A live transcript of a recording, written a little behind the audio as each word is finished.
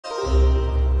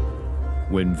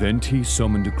When Venti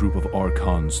summoned a group of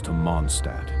Archons to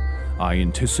Mondstadt, I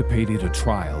anticipated a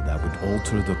trial that would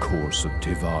alter the course of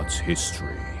Tivat's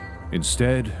history.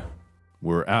 Instead,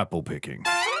 we're apple picking.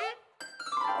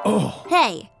 Oh!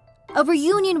 Hey, a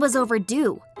reunion was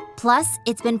overdue. Plus,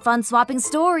 it's been fun swapping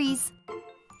stories.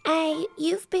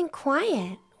 You've been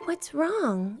quiet. What's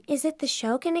wrong? Is it the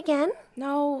Shogun again?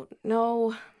 No,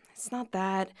 it's not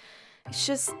that. It's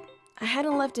just, I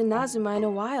hadn't left Inazuma in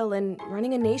a while, and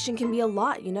running a nation can be a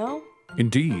lot, you know?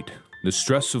 Indeed. The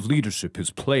stress of leadership has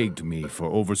plagued me for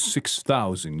over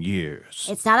 6,000 years.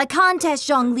 It's not a contest,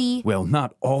 Zhongli. Well,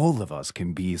 not all of us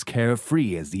can be as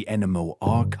carefree as the Enemo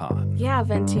Archon. Yeah,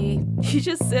 Venti. You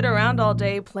just sit around all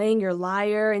day playing your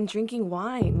lyre and drinking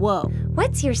wine. Whoa.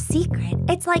 What's your secret?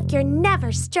 It's like you're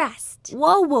never stressed.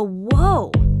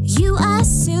 Whoa. You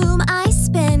assume I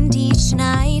spend each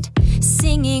night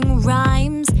singing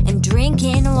rhymes and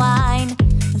drinking wine.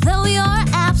 Though you're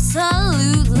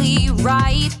absolutely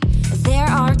right, there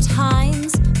are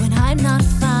times when I'm not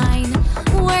fine.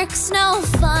 Work's no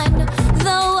fun,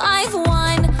 though I've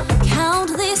won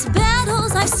countless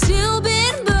battles, I've still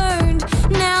been burned.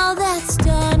 Now that's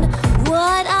done,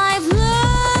 what I've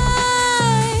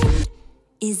learned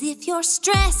is if you're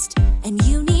stressed and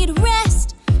you need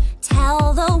rest,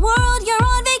 tell the world you're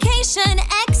on vacation.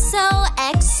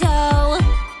 XOXO.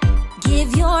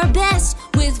 Give your best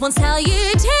with one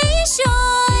salutation.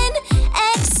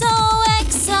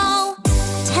 XOXO.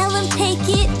 Tell him take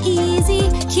it easy,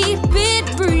 keep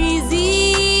it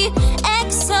breezy.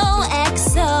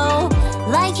 XOXO.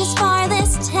 Life is far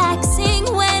less taxing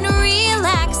when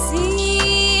relaxing.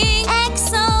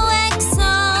 XOXO.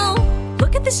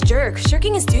 Look at this jerk,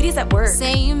 shirking his duties at work.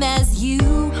 Same as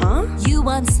you. Huh? You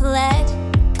once let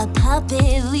a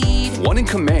puppet lead. One in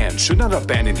command should not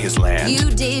abandon his land.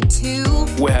 You did too.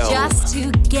 Well, just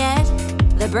to get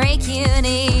the break you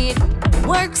need.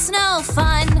 Work's no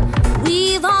fun.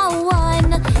 We've all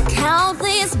won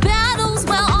countless battles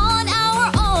well on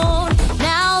our own.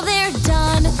 Now they're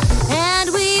done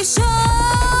and we show.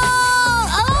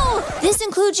 Oh, this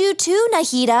includes you too,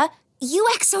 Nahida. You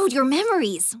XO'd your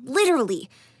memories, literally.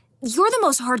 You're the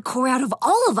most hardcore out of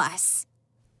all of us.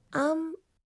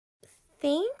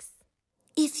 Thanks?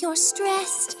 If you're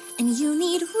stressed and you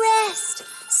need rest,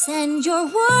 send your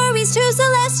worries to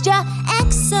Celestia.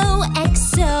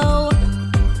 XOXO.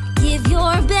 Give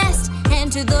your best,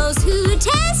 and to those who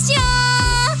test ya.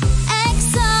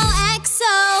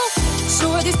 XOXO.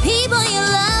 Sure, there's people you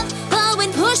love, but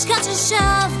when push comes to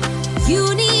shove,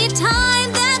 you need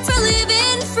time that's for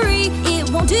living free. It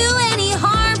won't do any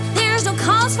harm, there's no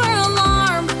cause for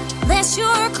alarm, unless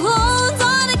your clones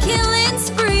on a killing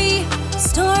spree.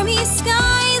 Stormy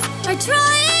skies are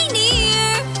drawing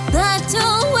near, but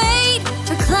don't wait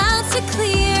for clouds to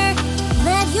clear.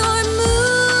 Let your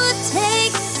mood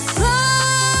take flight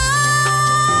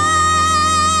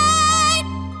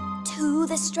to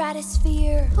the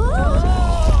stratosphere.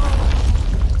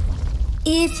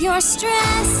 If you're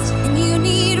stressed and you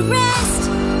need rest,